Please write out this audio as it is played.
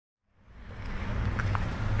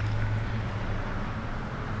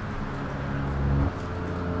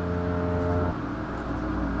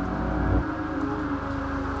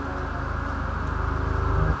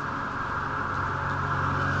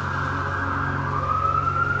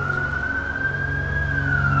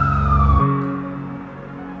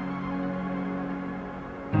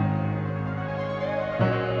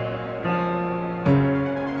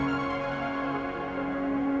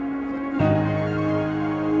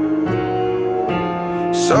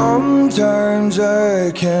Sometimes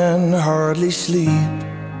I can hardly sleep.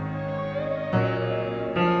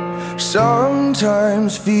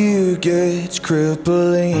 Sometimes fear gets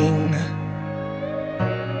crippling.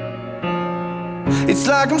 It's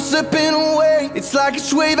like I'm slipping away, it's like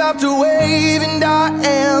it's wave after wave, and I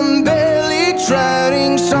am barely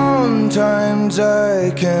treading. Sometimes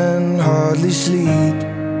I can hardly sleep.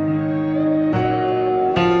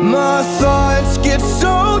 My thoughts get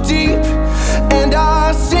so deep, and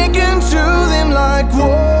I sink into them like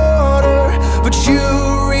water. But you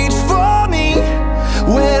reach for me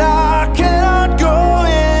when I cannot go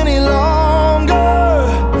any longer.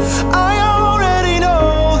 I already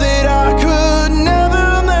know that I could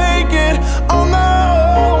never make it on my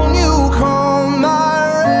own. You calm my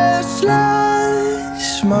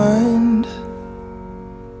restless mind.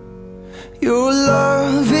 Your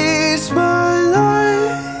love is my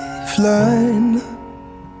lifeline.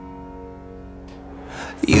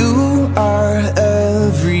 You are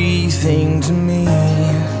everything to me.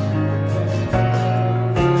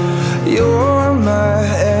 You're my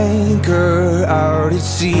anchor out at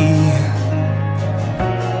sea.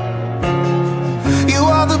 You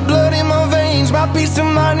are the blood in my veins, my peace of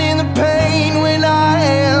mind in the pain. When I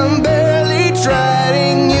am barely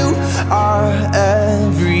treading, you are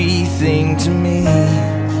everything to me.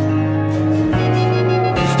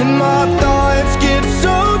 And my thoughts get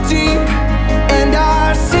so deep, and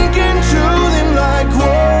I sink into them like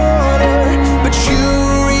water. But you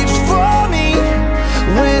reach for me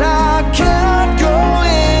when I cannot go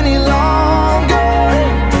any longer.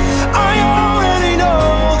 I already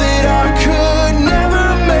know that I could never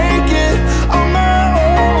make it on my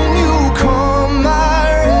own. You calm my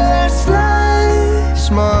restless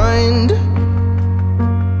mind.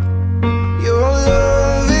 Your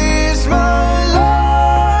love is my lifeline.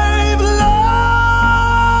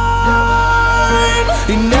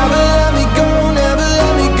 You never let me go, never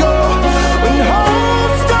let me go. When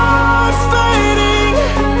hope starts fading,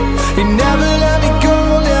 you never let me go,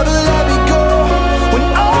 never let me go. When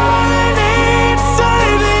I need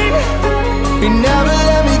saving, you never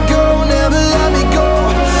let me go, never let me go.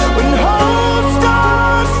 When hope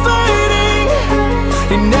starts fading,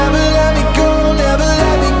 you never let me go, never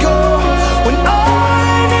let me go. When I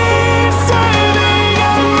need saving,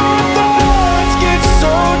 and my thoughts get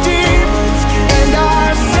so deep, and I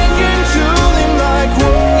sink into them like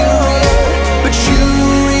water. But you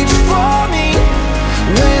reach for me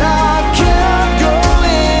when I can't go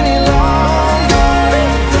any longer.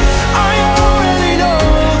 I already know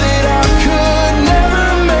that I could never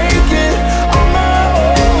make it on my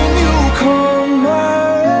own. You calm my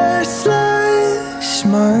restless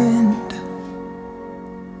mind.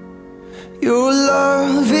 Your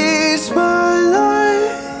love is my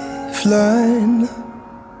lifeline.